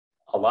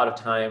lot of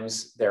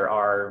times there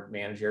are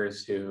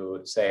managers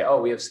who say,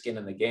 oh, we have skin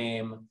in the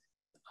game,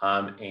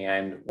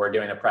 and we're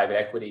doing a private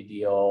equity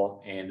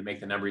deal, and to make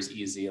the numbers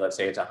easy, let's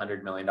say it's a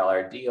 $100 million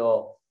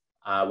deal.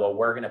 Well,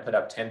 we're going to put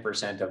up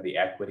 10% of the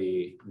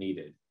equity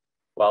needed.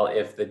 Well,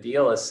 if the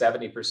deal is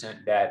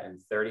 70% debt and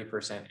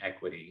 30%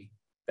 equity,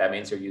 that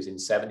means you're using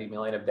 70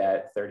 million of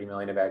debt, 30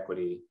 million of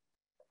equity.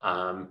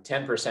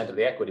 10% of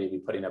the equity would be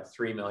putting up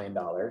 $3 million.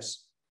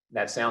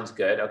 That sounds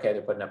good. Okay,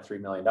 they're putting up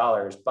 $3 million,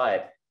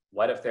 but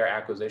what if their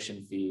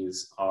acquisition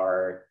fees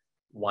are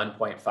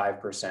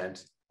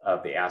 1.5%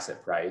 of the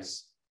asset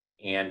price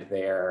and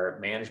their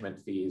management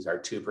fees are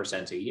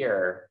 2% a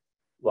year?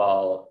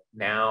 Well,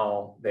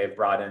 now they've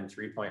brought in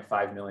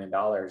 $3.5 million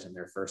in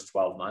their first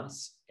 12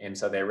 months. And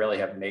so they really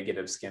have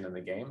negative skin in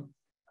the game.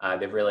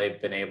 They've really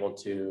been able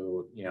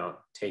to,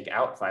 take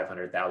out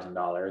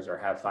 $500,000 or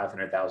have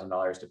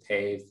 $500,000 to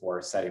pay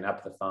for setting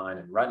up the fund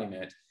and running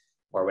it,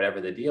 or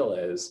whatever the deal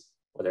is,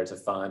 whether it's a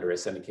fund or a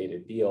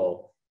syndicated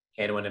deal.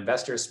 And when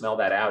investors smell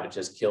that out, it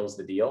just kills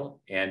the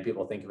deal. And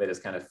people think of it as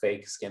kind of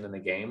fake skin in the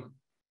game.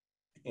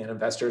 And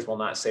investors will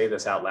not say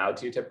this out loud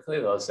to you.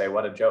 Typically, they'll say,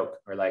 what a joke.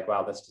 Or like,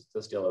 wow,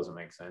 this deal doesn't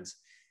make sense.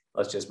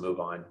 Let's just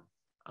move on.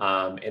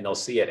 And they'll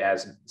see it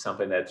as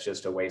something that's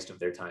just a waste of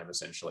their time,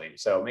 essentially.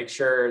 So make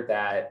sure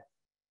that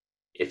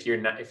if you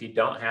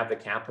don't have the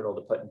capital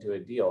to put into a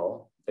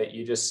deal, that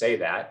you just say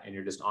that and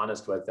you're just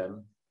honest with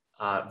them,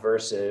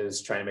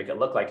 versus trying to make it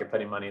look like you're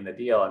putting money in the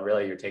deal and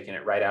really you're taking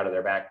it right out of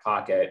their back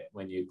pocket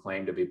when you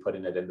claim to be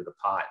putting it into the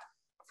pot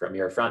from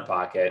your front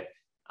pocket.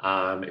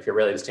 If you're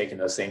really just taking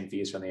those same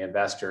fees from the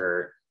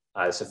investor,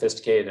 a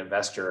sophisticated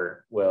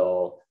investor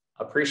will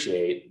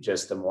appreciate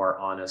just the more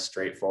honest,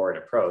 straightforward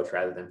approach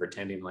rather than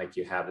pretending like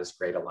you have this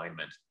great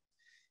alignment.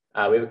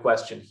 We have a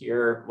question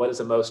here. What is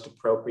the most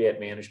appropriate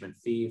management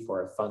fee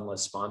for a fundless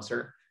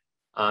sponsor?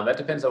 That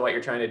depends on what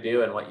you're trying to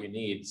do and what you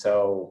need.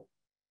 So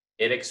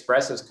it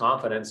expresses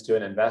confidence to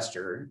an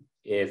investor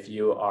if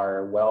you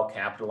are well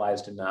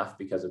capitalized enough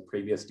because of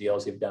previous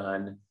deals you've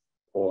done,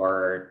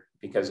 or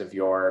because of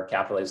your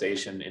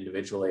capitalization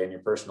individually and your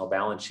personal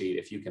balance sheet.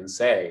 If you can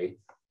say,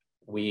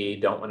 we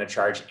don't want to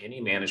charge any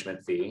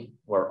management fee,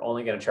 we're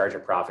only going to charge a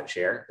profit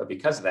share, but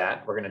because of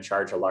that, we're going to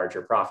charge a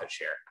larger profit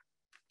share.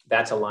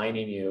 That's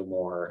aligning you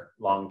more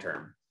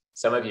long-term.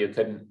 Some of you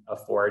couldn't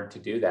afford to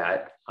do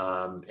that.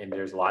 And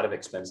there's a lot of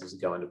expenses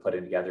that go into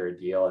putting together a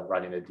deal and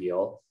running a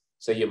deal.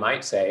 So you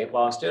might say,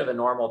 well, instead of a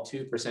normal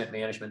 2%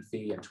 management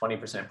fee and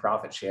 20%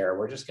 profit share,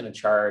 we're just going to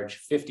charge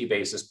 50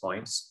 basis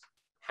points,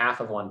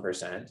 half of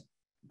 1%,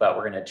 but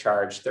we're going to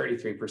charge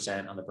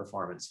 33% on the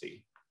performance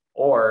fee.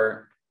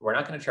 Or we're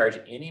not going to charge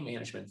any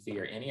management fee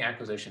or any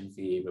acquisition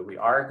fee, but we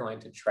are going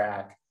to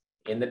track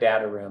in the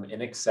data room in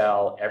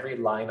Excel every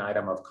line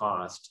item of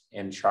cost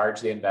and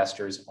charge the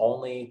investors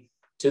only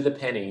to the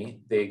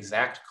penny the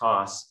exact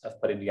costs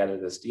of putting together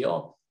this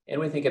deal. And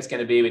we think it's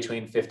going to be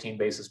between 15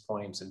 basis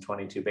points and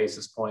 22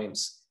 basis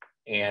points.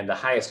 And the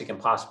highest it can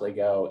possibly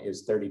go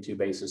is 32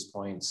 basis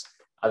points.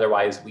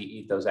 Otherwise, we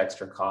eat those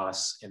extra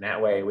costs. And that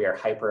way we are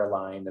hyper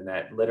aligned, and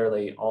that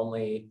literally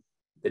only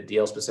the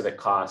deal specific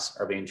costs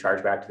are being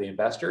charged back to the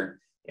investor.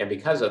 And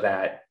because of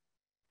that,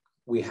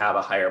 we have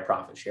a higher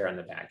profit share on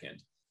the back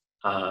end.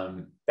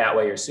 That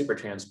way you're super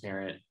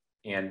transparent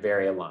and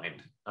very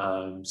aligned.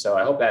 So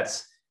I hope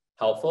that's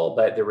helpful,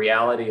 but the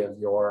reality of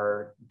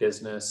your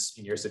business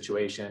and your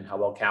situation, how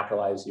well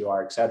capitalized you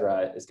are, et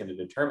cetera, is going to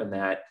determine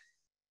that.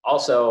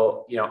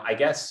 Also, I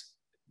guess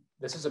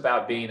this is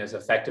about being as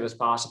effective as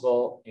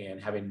possible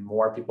and having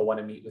more people want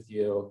to meet with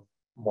you,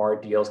 more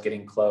deals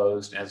getting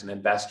closed as an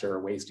investor,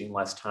 wasting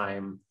less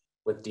time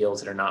with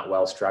deals that are not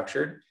well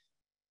structured.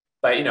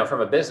 But,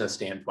 from a business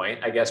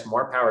standpoint, I guess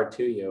more power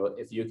to you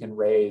if you can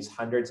raise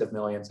hundreds of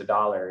millions of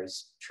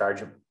dollars,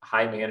 charge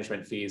high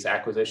management fees,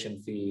 acquisition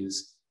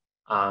fees,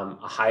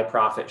 a high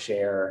profit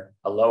share,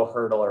 a low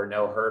hurdle or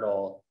no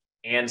hurdle,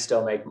 and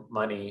still make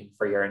money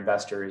for your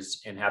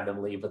investors and have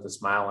them leave with a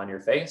smile on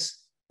your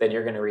face, then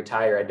you're going to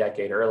retire a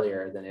decade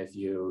earlier than if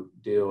you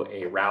do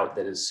a route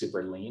that is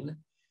super lean.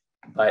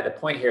 But the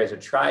point here is to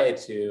try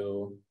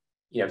to,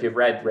 if you've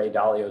read Ray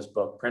Dalio's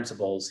book,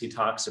 Principles, he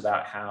talks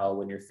about how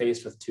when you're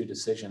faced with two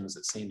decisions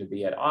that seem to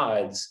be at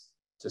odds,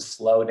 to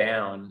slow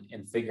down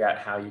and figure out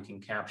how you can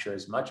capture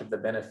as much of the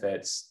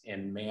benefits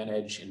and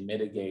manage and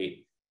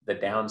mitigate the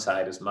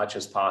downside as much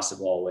as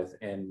possible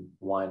within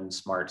one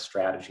smart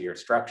strategy or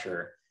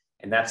structure.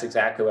 And that's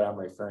exactly what I'm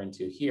referring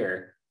to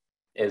here,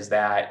 is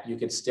that you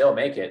could still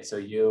make it so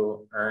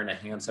you earn a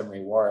handsome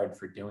reward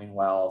for doing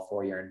well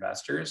for your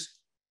investors,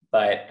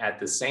 but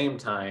at the same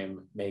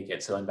time, make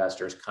it so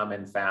investors come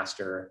in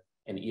faster,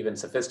 and even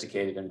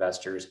sophisticated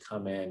investors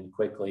come in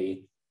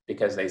quickly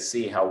because they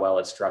see how well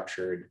it's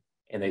structured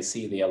and they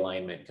see the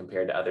alignment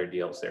compared to other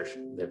deals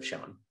they've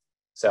shown.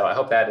 So I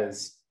hope that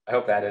is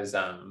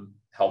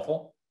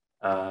helpful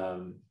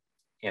in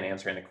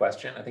answering the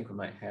question. I think we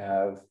might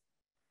have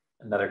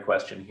another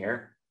question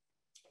here.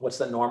 What's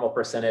the normal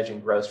percentage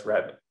in gross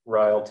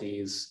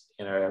royalties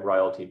in a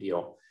royalty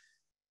deal?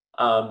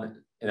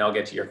 and I'll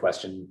get to your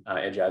question,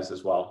 Ijaz,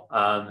 as well.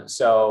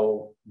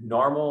 So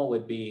normal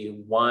would be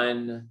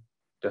 1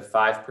 to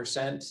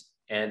 5%,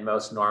 and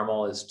most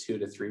normal is 2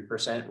 to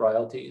 3%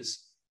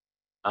 royalties.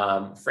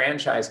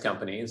 Franchise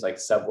companies like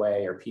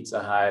Subway or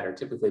Pizza Hut are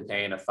typically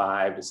paying a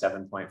 5 to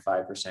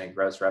 7.5%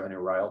 gross revenue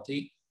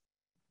royalty.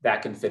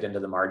 That can fit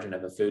into the margin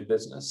of a food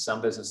business.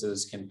 Some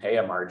businesses can pay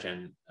a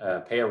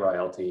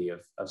royalty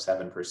of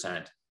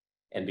 7%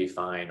 and be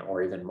fine,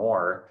 or even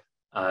more.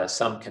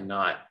 Some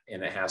cannot,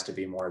 and it has to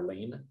be more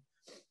lean.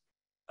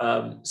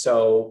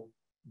 So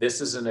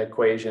this is an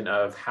equation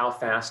of how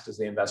fast does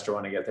the investor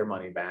want to get their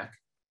money back?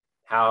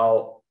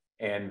 How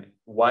and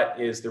what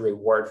is the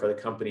reward for the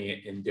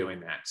company in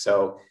doing that?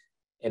 So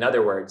in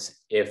other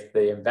words, if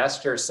the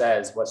investor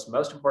says, what's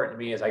most important to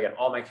me is I get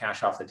all my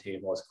cash off the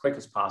table as quick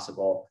as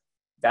possible,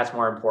 that's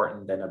more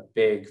important than a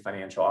big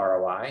financial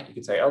ROI. You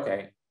could say,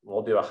 okay,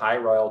 we'll do a high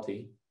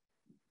royalty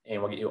and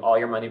we'll get you all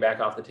your money back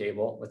off the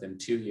table within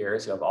 2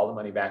 years. You'll have all the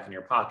money back in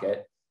your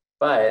pocket.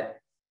 But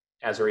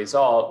as a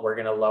result, we're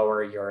going to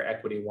lower your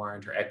equity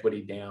warrant or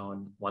equity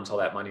down once all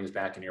that money is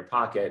back in your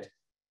pocket,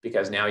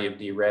 because now you've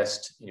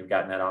de-risked and you've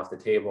gotten that off the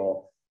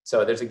table.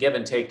 So there's a give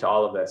and take to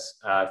all of this.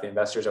 If the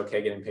investor's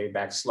okay getting paid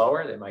back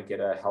slower, they might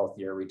get a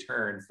healthier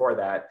return for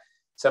that.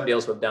 Some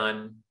deals we've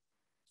done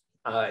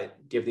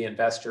give the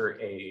investor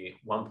a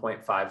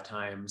 1.5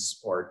 times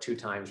or 2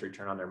 times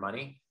return on their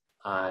money.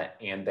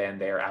 And then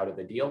they're out of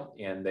the deal,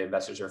 and the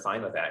investors are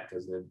fine with that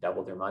because they've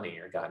doubled their money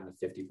or gotten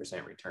a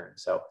 50% return.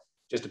 So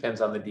just depends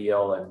on the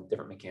deal and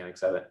different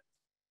mechanics of it.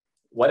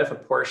 What if a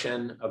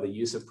portion of the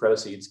use of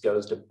proceeds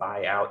goes to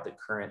buy out the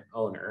current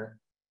owner,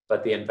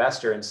 but the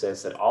investor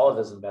insists that all of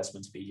his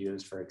investments be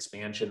used for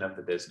expansion of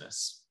the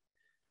business?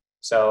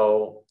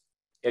 So,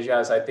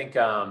 Ijaz, I think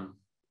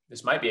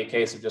this might be a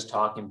case of just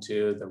talking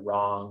to the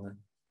wrong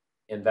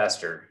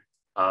investor,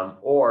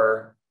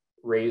 or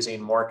raising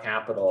more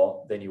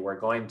capital than you were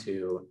going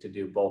to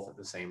do both at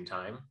the same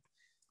time.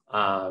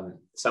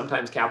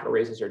 Sometimes capital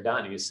raises are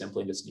done. You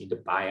simply just need to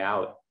buy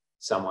out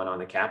someone on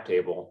the cap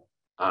table.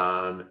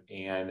 And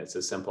it's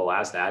as simple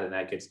as that, and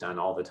that gets done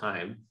all the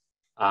time.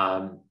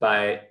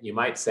 But you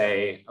might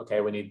say,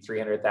 okay, we need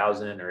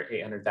 300,000 or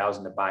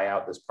 800,000 to buy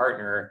out this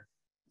partner.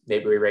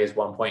 Maybe we raise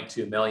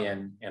 1.2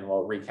 million and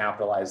we'll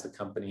recapitalize the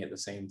company at the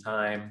same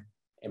time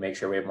and make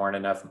sure we have more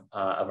than enough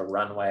of a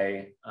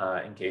runway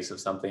in case of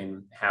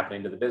something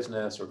happening to the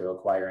business or to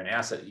acquire an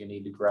asset you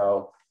need to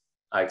grow,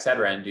 et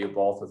cetera, and do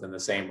both within the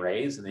same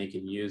raise. And then you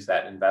can use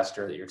that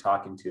investor that you're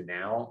talking to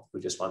now who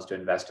just wants to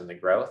invest in the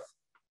growth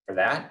for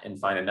that and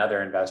find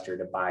another investor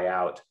to buy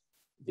out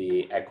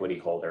the equity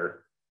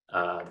holder.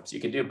 So you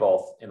can do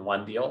both in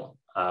one deal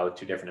with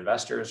 2 different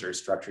investors, or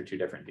structure 2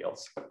 different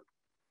deals.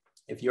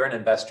 If you're an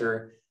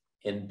investor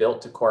in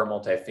built-to-core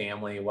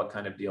multifamily, what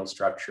kind of deal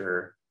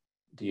structure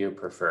do you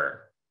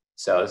prefer?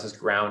 So this is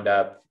ground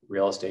up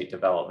real estate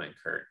development,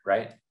 Kurt,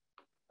 right?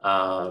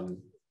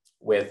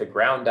 With the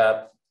ground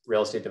up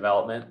real estate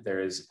development,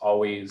 there is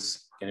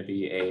always going to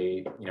be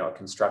a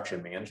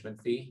construction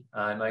management fee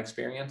in my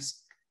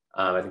experience.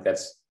 I think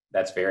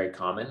that's very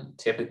common.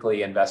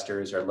 Typically,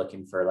 investors are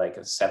looking for like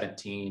a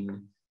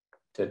 17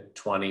 to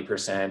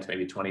 20%,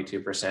 maybe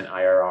 22%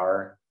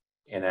 IRR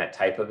in that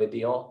type of a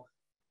deal.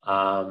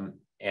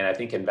 And I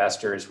think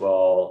investors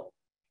will,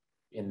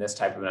 in this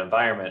type of an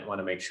environment, want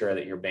to make sure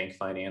that your bank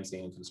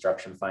financing and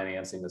construction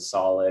financing is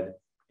solid,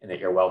 and that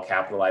you're well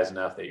capitalized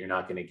enough that you're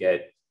not going to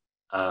get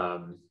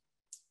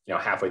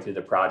halfway through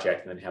the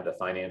project and then have the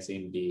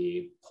financing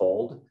be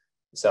pulled.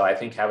 So I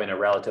think having a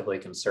relatively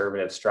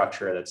conservative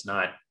structure that's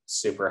not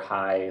super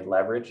high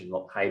leverage and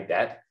high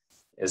debt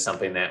is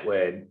something that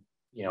would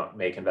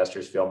make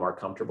investors feel more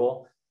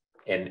comfortable.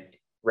 And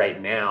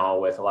right now,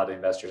 with a lot of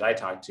investors I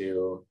talk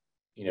to,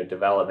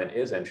 development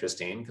is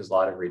interesting because a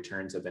lot of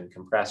returns have been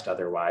compressed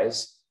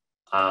otherwise.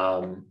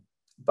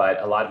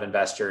 But a lot of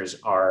investors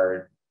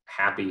are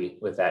happy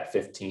with that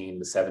 15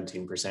 to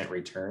 17%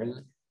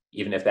 return,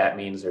 even if that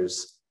means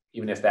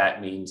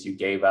you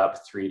gave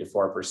up 3 to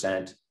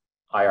 4%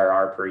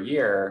 IRR per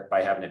year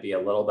by having to be a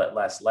little bit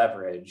less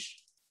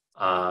leverage.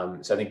 So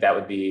I think that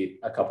would be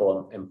a couple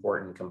of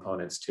important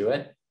components to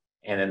it.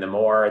 And then the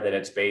more that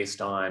it's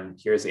based on,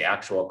 here's the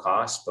actual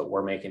cost, but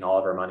we're making all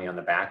of our money on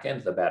the back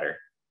end, the better.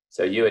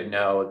 So you would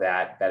know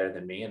that better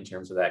than me in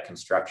terms of that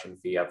construction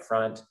fee up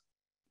front,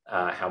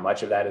 how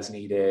much of that is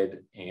needed,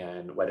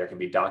 and whether it can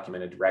be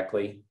documented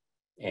directly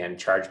and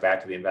charged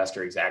back to the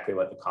investor exactly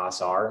what the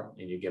costs are,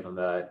 and you give them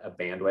a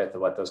bandwidth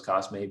of what those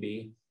costs may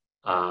be.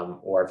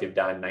 Or if you've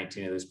done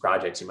 19 of these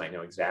projects, you might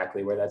know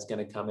exactly where that's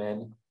going to come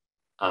in.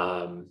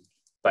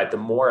 But the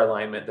more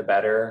alignment, the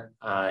better.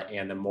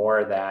 And the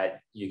more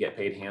that you get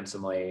paid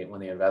handsomely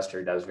when the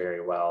investor does very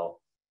well,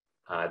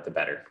 the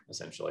better,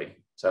 essentially.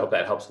 So I hope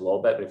that helps a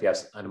little bit. But if you have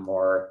a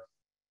more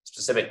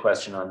specific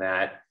question on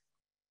that,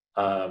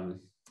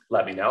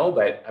 let me know.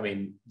 But I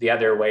mean, the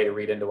other way to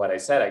read into what I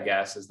said, I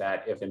guess, is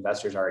that if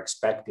investors are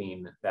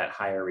expecting that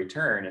higher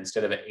return,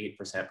 instead of an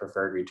 8%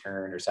 preferred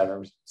return or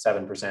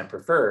 7%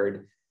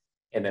 preferred,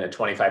 and then a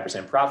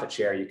 25% profit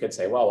share, you could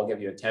say, well, we'll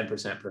give you a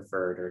 10%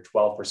 preferred or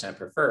 12%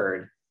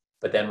 preferred,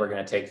 but then we're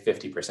going to take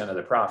 50% of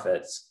the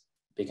profits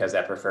because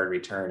that preferred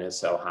return is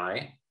so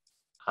high.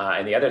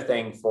 And the other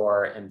thing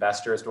for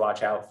investors to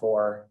watch out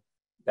for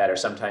that are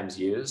sometimes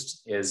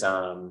used is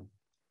a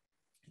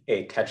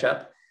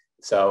catch-up.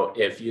 So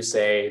if you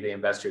say the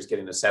investor is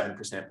getting a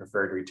 7%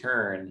 preferred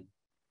return,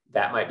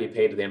 that might be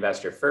paid to the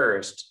investor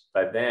first,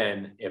 but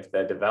then if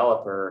the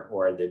developer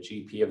or the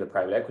GP of the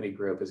private equity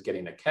group is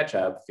getting a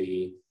catch-up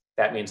fee,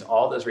 that means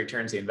all those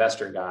returns the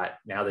investor got,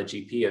 now the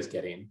GP is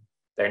getting,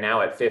 they're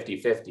now at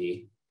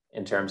 50-50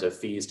 in terms of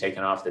fees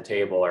taken off the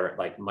table or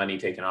like money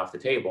taken off the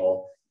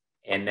table.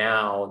 And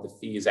now the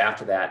fees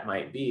after that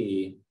might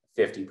be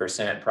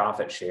 50%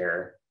 profit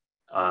share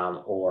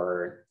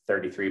or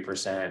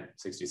 33%,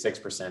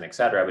 66%, et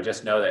cetera. But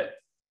just know that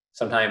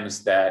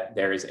sometimes that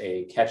there is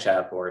a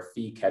catch-up or a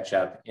fee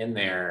catch-up in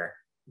there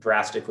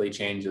drastically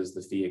changes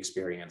the fee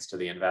experience to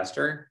the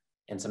investor.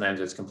 And sometimes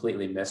it's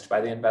completely missed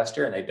by the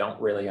investor and they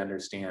don't really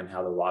understand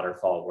how the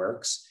waterfall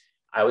works.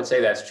 I would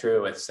say that's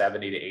true with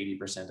 70 to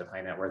 80% of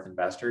high net worth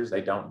investors.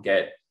 They don't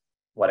get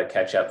what a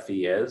catch-up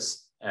fee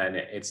is, and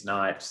it's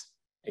not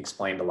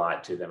explained a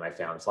lot to them. I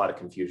found it's a lot of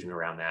confusion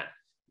around that.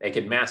 They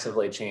could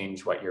massively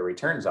change what your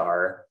returns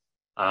are.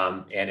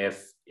 And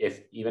if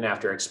even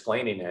after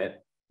explaining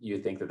it, you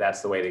think that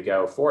that's the way to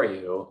go for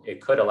you, it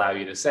could allow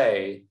you to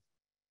say,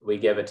 we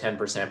give a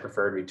 10%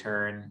 preferred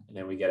return, and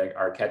then we get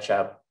our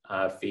catch-up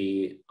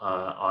fee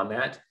on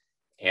that.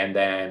 And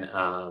then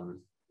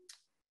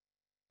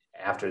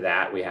after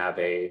that, we have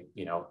a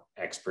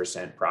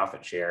X%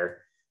 profit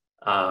share.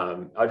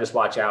 I'll just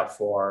watch out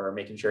for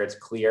making sure it's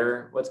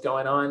clear what's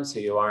going on, so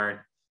you aren't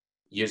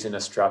using a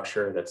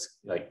structure that's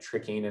like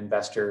tricking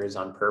investors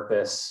on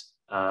purpose,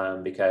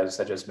 because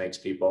that just makes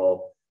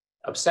people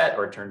upset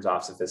or turns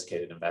off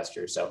sophisticated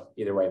investors. So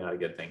either way, not a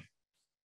good thing.